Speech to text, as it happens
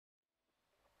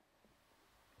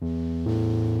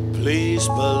Please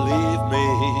believe me,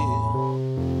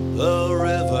 the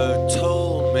river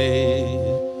told me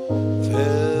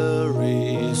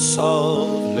very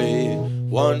softly,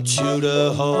 want you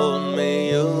to hold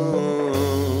me.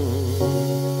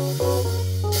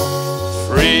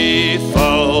 Free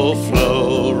fall,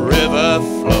 flow, river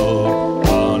flow,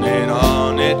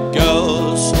 on it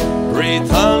goes.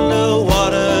 Breathe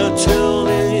underwater till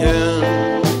the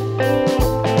end.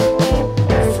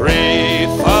 Free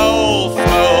fall,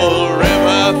 flow,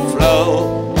 river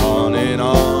flow,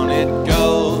 on it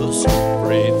goes.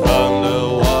 Breathe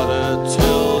underwater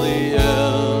till the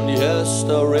end. Yes,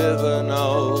 the river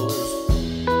knows.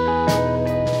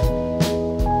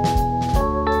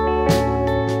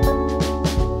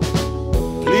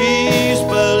 Please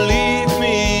believe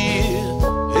me,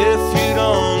 if you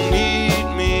don't need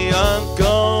me, I'm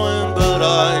going, but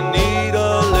I need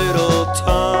a little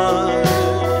time.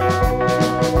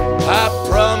 I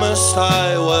promised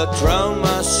I would drown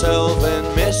myself in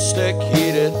mystic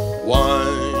heated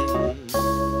wine.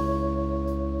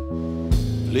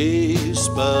 Please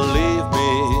believe